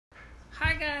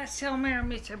guys,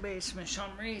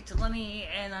 MicheleMarieDalene,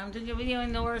 and I'm doing a video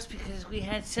indoors because we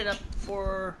had set up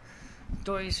for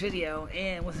Dory's video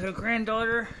and with her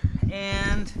granddaughter,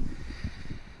 and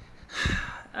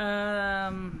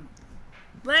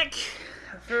like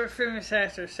her famous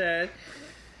actor said,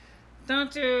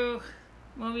 don't do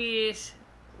movies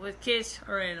with kids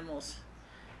or animals.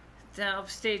 That'll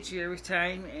upstage you every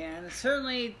time, and it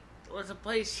certainly was a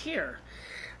place here.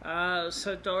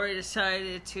 So Dory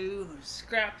decided to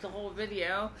scrap the whole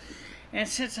video, and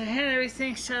since I had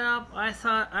everything set up, I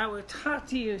thought I would talk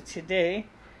to you today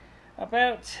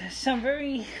about some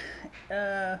very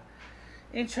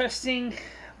interesting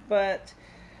but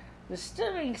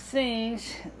disturbing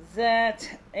things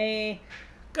that a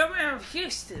governor of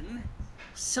Houston,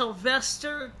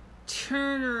 Sylvester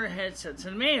Turner, had said. So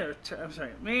mayor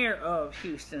of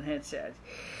Houston had said.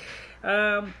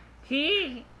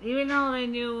 Even though they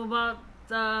knew about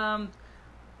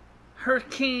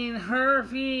Hurricane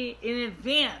Harvey in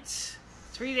advance,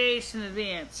 3 days in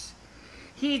advance,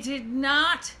 he did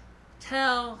not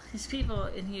tell his people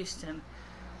in Houston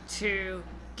to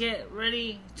get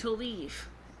ready to leave.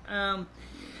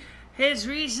 His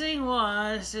reasoning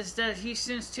is that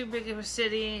Houston's too big of a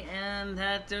city and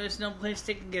that there's no place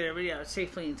they can get everybody out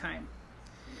safely in time.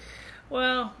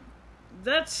 Well,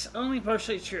 that's only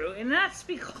partially true, and that's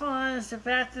because the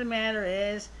fact of the matter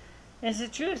is the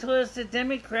truth was the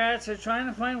Democrats are trying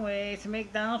to find ways to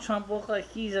make Donald Trump look like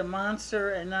he's a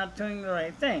monster and not doing the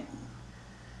right thing.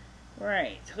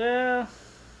 Right. Well,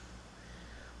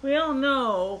 we all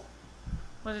know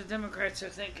what the Democrats are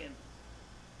thinking.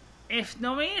 If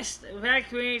nobody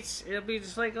evacuates, it'll be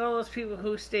just like all those people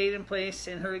who stayed in place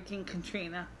in Hurricane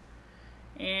Katrina,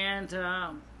 and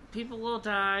people will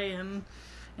die, and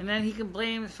then he can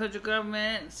blame the federal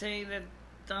government and say that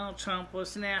Donald Trump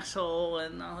was an asshole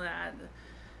and all that.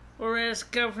 Whereas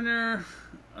Governor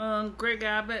Greg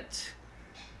Abbott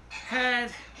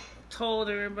had told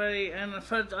everybody on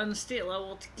the state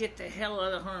level to get the hell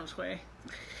out of harm's way.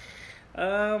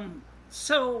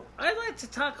 So I'd like to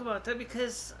talk about that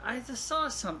because I just saw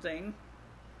something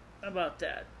about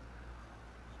that.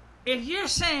 If you're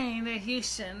saying that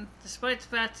Houston, despite the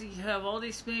fact that you have all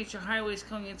these major highways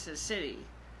coming into the city,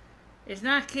 is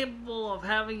not capable of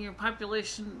having your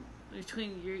population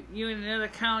between you and another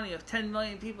county of 10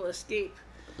 million people escape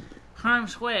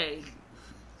harm's way,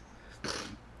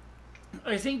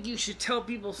 I think you should tell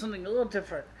people something a little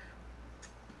different.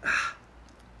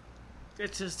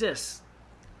 It's just this.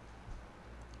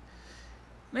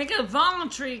 Make a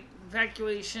voluntary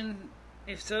evacuation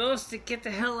if those that get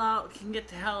the hell out can get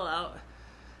the hell out,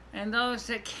 and those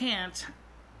that can't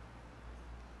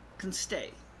can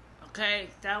stay. Okay,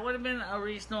 that would have been a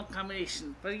reasonable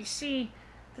combination. But you see,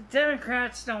 the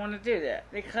Democrats don't want to do that,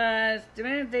 because the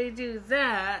minute they do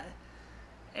that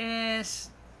is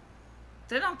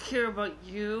they don't care about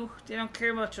you. They don't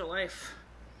care about your life.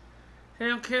 They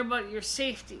don't care about your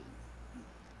safety.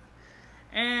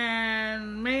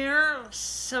 And Mayor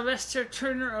Sylvester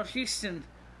Turner of Houston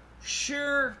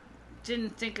sure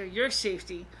didn't think of your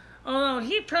safety, although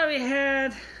he probably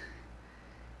had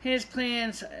his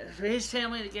plans for his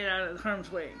family to get out of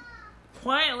harm's way,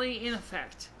 quietly in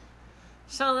effect,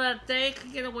 so that they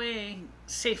could get away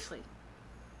safely.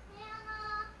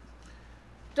 Nana.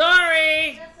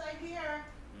 Dory! Yes, I'm here.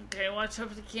 Okay, watch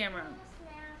over the camera.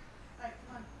 Alright,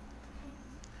 come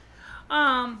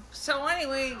on. So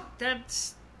anyway,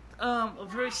 that's a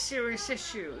very serious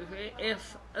issue.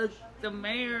 If the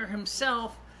mayor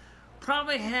himself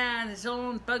probably had his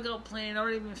own bug-out plan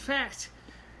already in effect,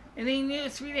 and he knew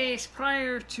 3 days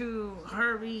prior to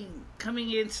Harvey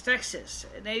coming into Texas,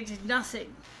 and they did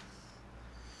nothing.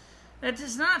 That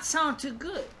does not sound too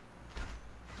good.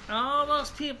 All those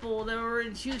people that were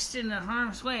in Houston in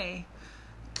harm's way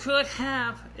could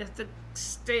have, if the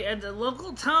state and the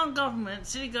local town government,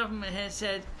 city government had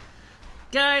said,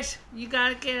 guys, you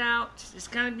gotta get out. It's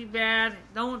gonna be bad.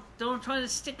 Don't try to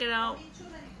stick it out.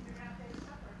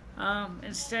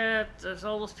 Instead, there's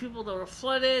all those people that were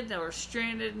flooded, that were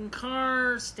stranded in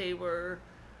cars. They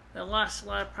lost a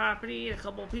lot of property. A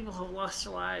couple of people have lost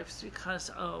their lives because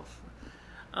of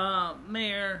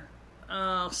Mayor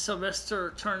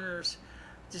Sylvester Turner's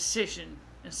decision.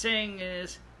 And saying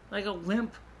is like a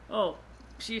wimp, oh,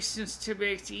 Houston's too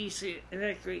big to easily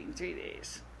evacuate in 3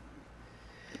 days.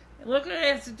 And look what I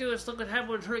have to do is look what happened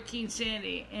with Hurricane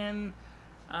Sandy, and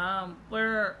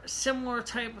where similar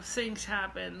type of things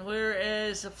happen,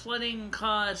 whereas the flooding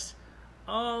caused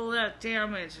all that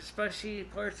damage, especially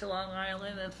parts of Long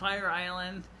Island and Fire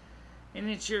Island and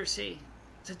New Jersey.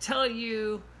 To tell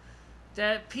you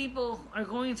that people are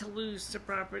going to lose their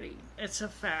property. It's a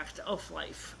fact of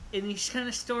life. In these kind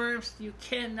of storms, you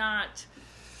cannot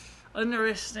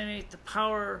underestimate the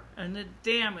power and the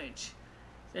damage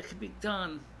that can be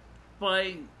done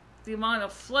by the amount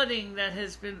of flooding that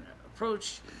has been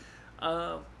approached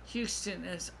Houston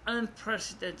as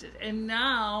unprecedented. And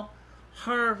now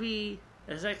Harvey,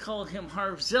 as I call him,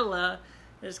 Harvzilla,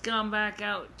 has gone back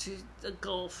out to the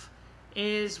Gulf,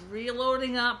 is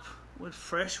reloading up with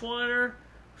fresh water,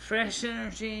 fresh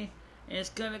energy, and it's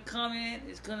going to come in,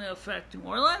 it's going to affect New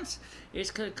Orleans,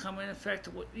 it's going to come in and affect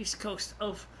the east coast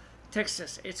of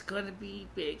Texas. It's going to be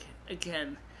big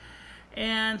again.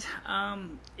 And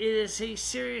it is a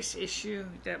serious issue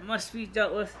that must be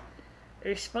dealt with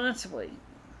responsibly.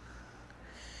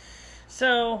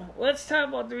 So let's talk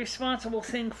about the responsible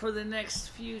thing for the next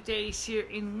few days here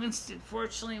in Winston.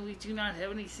 Fortunately, we do not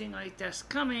have anything like this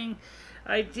coming.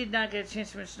 I did not get a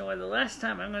chance to mention the weather last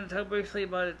time. I'm going to talk briefly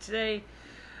about it today.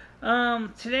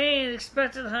 Today, an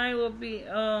expected high will be,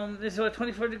 there's about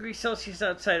 24 degrees Celsius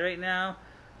outside right now.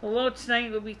 The low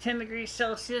tonight will be 10 degrees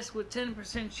Celsius with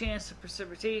 10% chance of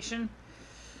precipitation.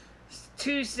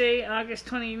 Tuesday, August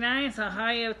 29th, a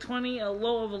high of 20, a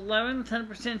low of 11,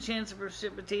 10% chance of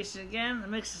precipitation again, a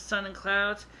mix of sun and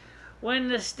clouds.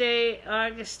 Wednesday,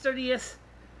 August 30th,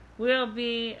 will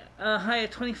be a high of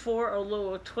 24, a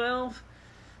low of 12,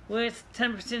 with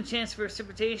 10% chance of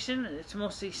precipitation. It's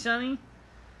mostly sunny.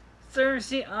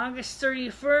 Thursday, August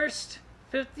 31st,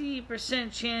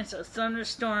 50% chance of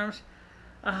thunderstorms,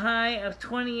 a high of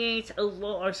 28, a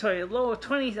low of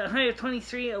 20, a high of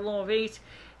 23, a low of 8.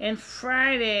 And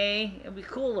Friday, it'll be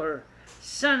cooler,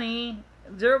 sunny,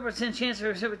 0% chance of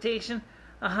precipitation,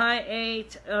 a high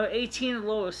 18, a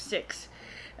low of 6.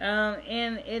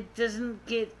 And it doesn't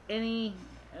get any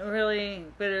really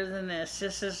better than this.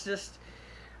 This is just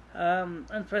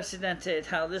unprecedented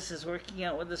how this is working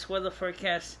out with this weather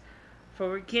forecast. For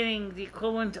we're getting the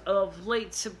equivalent of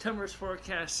late September's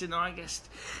forecast in August.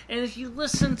 And if you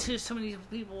listen to some of these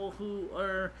people who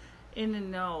are in the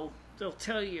know, they'll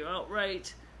tell you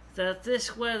outright that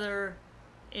this winter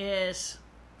is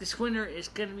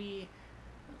going to be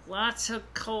lots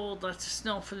of cold, lots of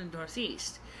snow for the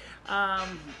Northeast.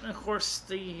 Of course,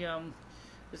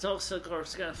 it's also, of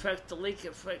course, going to affect the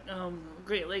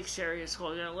Great Lakes area as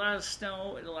well. You got a lot of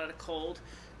snow and a lot of cold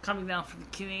coming down from the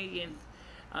Canadian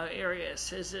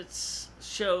areas, as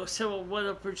several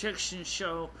weather projections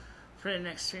show for the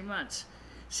next 3 months.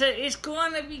 So it's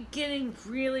going to be getting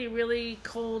really, really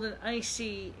cold and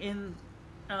icy.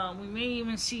 We may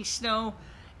even see snow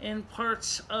in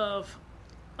parts of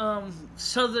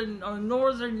northern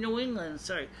New England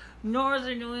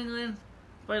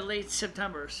by late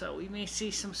September. So we may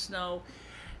see some snow,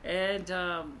 and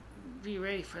be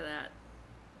ready for that.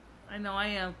 I know I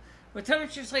am. With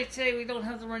temperatures like today, we don't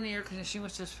have to run the air conditioning,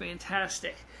 which is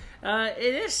fantastic.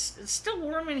 It's still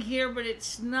warm in here, but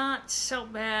it's not so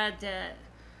bad that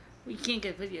we can't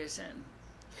get videos in.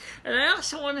 And I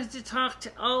also wanted to talk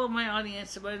to all of my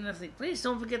audience about another thing. Please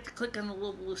don't forget to click on the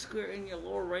little blue square in your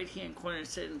lower right-hand corner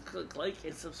and click like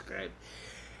and subscribe.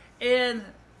 And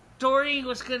Dory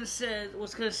was gonna say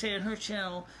on her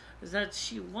channel is that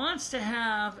she wants to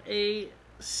have a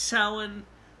Samhain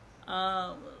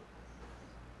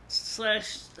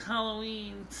 /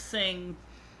 Halloween thing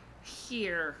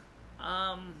here.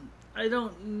 I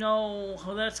don't know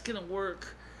how that's gonna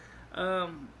work,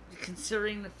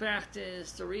 considering the fact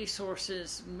is the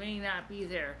resources may not be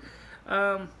there.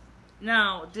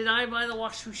 Now, did I buy the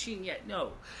washing machine yet?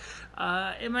 No.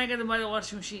 Am I gonna buy the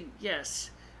washing machine? Yes.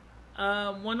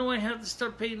 When do I have to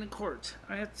start paying the court?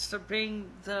 I have to start paying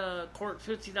the court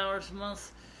 $50 a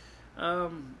month,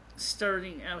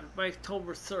 starting out by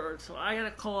October 3rd. So I gotta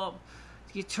call up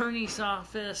the attorney's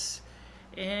office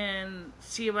and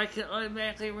see if I can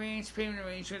automatically arrange payment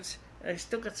arrangements. I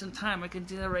still got some time. I can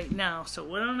do that right now. So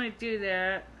why don't I do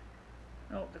that?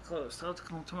 Oh, they're closed. I'll have to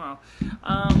call them tomorrow.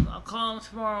 I'll call them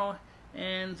tomorrow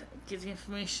and get the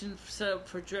information set up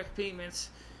for direct payments.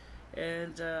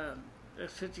 And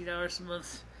 $50 a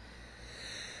month.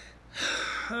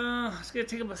 It's going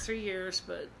to take about 3 years,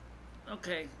 but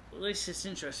okay. At least it's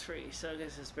interest free, so I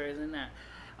guess it's better than that.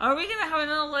 Are we going to have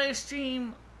another live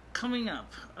stream coming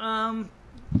up?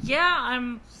 Yeah,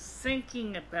 I'm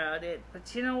thinking about it,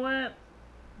 but you know what?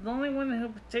 The only one who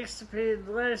participated in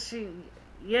the live stream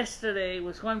yesterday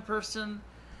was one person,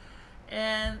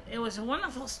 and it was a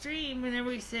wonderful stream and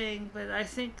everything, but I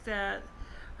think that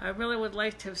I really would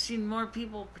like to have seen more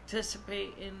people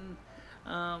participate and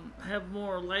have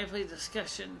more lively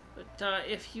discussion. But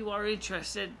if you are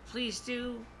interested, please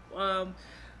do.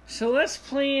 So let's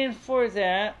plan for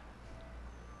that.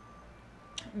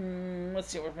 Let's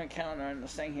see, where's my calendar on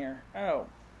this thing here? Oh,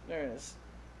 there it is.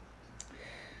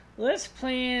 Let's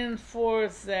plan for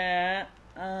that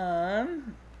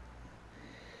on,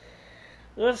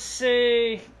 let's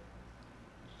say,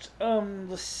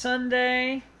 the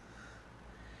Sunday,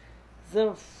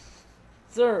 the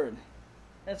 3rd.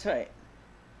 That's right.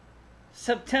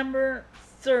 September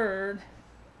 3rd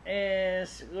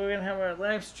is, we're going to have our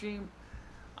live stream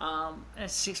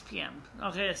at 6 p.m.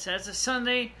 Okay, so that's a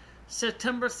Sunday,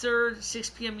 September 3rd, 6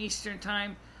 p.m. Eastern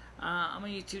Time on my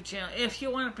YouTube channel. If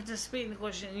you want to participate in the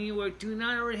question and you do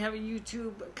not already have a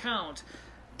YouTube account,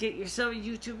 get yourself a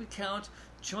YouTube account,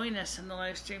 join us in the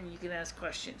live stream, and you can ask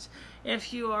questions.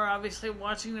 If you are obviously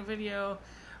watching the video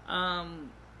and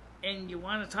you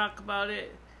want to talk about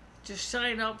it, just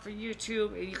sign up for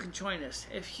YouTube and you can join us.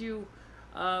 If you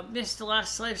missed the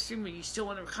last live stream but you still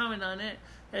want to comment on it,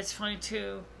 that's fine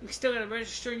too. You still got to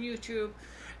register on YouTube,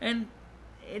 and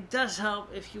it does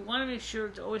help. If you want to make sure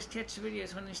to always catch the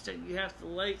videos when they start, you have to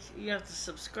like, you have to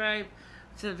subscribe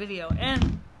to the video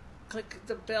and click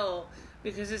the bell,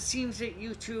 because it seems that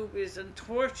YouTube is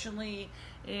unfortunately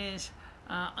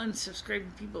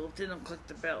unsubscribing people if they don't click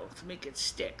the bell to make it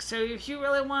stick. So if you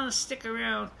really want to stick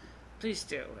around, please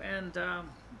do. And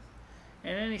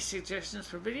any suggestions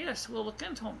for videos, we'll look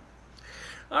into them.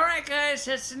 Alright guys,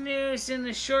 that's the news in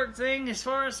the short thing. As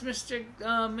far as Mr.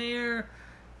 Mayor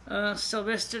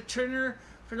Sylvester Turner,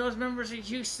 for those members of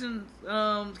Houston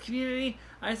community,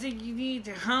 I think you need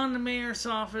to hound the mayor's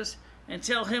office and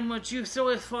tell him what you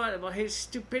really thought about his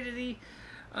stupidity.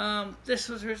 This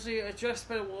was originally addressed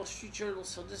by the Wall Street Journal,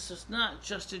 so this was not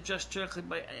just addressed directly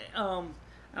by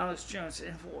Alex Jones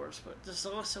and Infowars, but this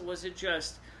also was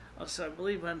addressed, also I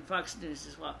believe, on Fox News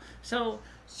as well. So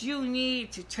you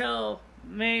need to tell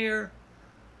Mayor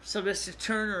Sylvester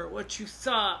Turner what you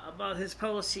thought about his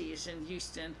policies in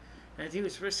Houston, that he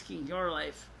was risking your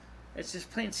life. It's just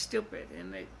plain stupid,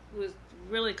 and it was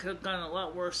really could have gone a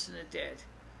lot worse than it did.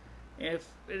 If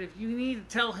you need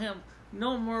to tell him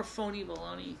no more phony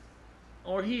baloney,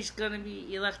 or he's going to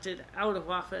be elected out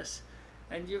of office,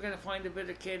 and you're going to find a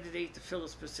better candidate to fill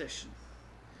his position.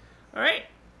 Alright?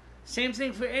 Same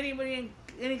thing for anybody,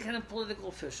 any kind of political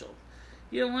official.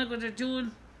 You don't like what they're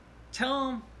doing? Tell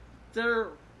them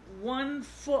they're 1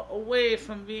 foot away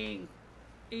from being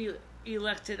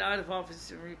elected out of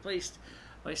office and replaced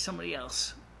by somebody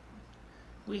else.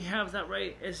 We have that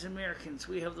right as Americans.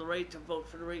 We have the right to vote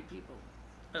for the right people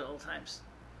at all times.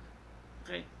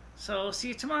 Okay? So, see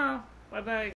you tomorrow. Bye-bye.